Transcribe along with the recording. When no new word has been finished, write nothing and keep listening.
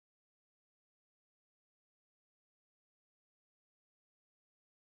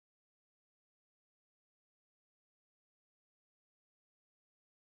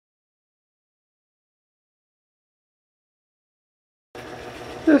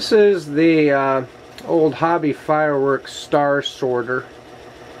This is the old HobbyFireworks star sorter.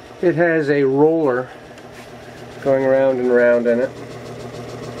 It has a roller going around and around in it,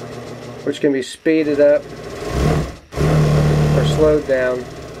 which can be speeded up or slowed down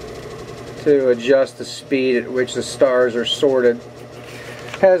to adjust the speed at which the stars are sorted.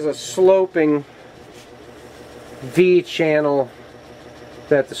 It has a sloping V channel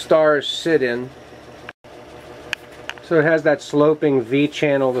that the stars sit in. So it has that sloping V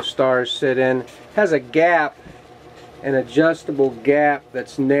channel the stars sit in. It has a gap, an adjustable gap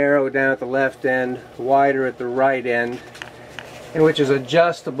that's narrow down at the left end, wider at the right end, and which is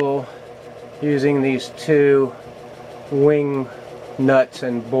adjustable using these two wing nuts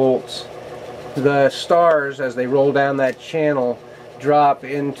and bolts. The stars, as they roll down that channel, drop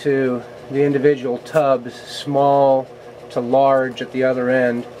into the individual tubs, small to large at the other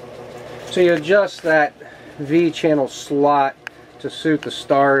end. So you adjust that V channel slot to suit the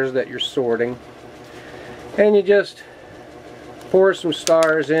stars that you're sorting, and you just pour some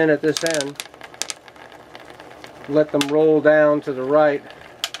stars in at this end, let them roll down to the right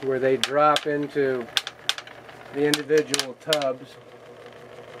where they drop into the individual tubs,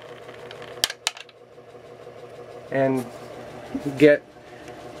 and get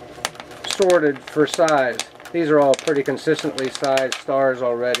sorted for size. These are all pretty consistently sized stars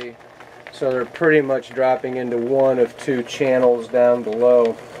already, so they're pretty much dropping into one of two channels down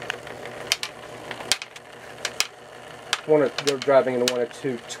below. They're dropping into one of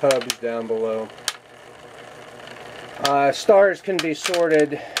two tubs down below. Stars can be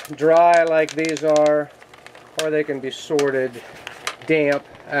sorted dry like these are, or they can be sorted damp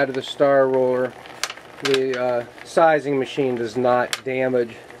out of the star roller. The sizing machine does not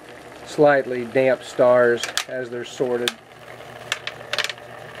damage slightly damp stars as they're sorted.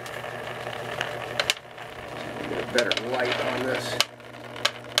 Get a better light on this.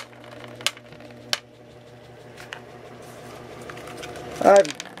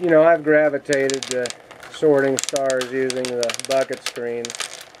 I've gravitated to sorting stars using the bucket screen,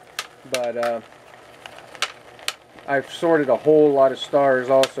 but I've sorted a whole lot of stars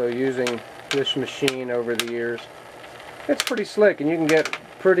also using this machine over the years. It's pretty slick, and you can get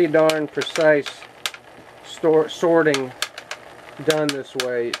pretty darn precise sorting done this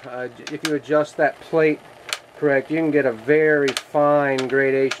way. If you adjust that plate correct, you can get a very fine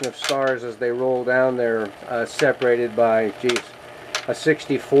gradation of stars as they roll down there, separated by, a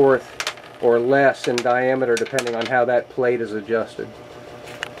 64th or less in diameter, depending on how that plate is adjusted.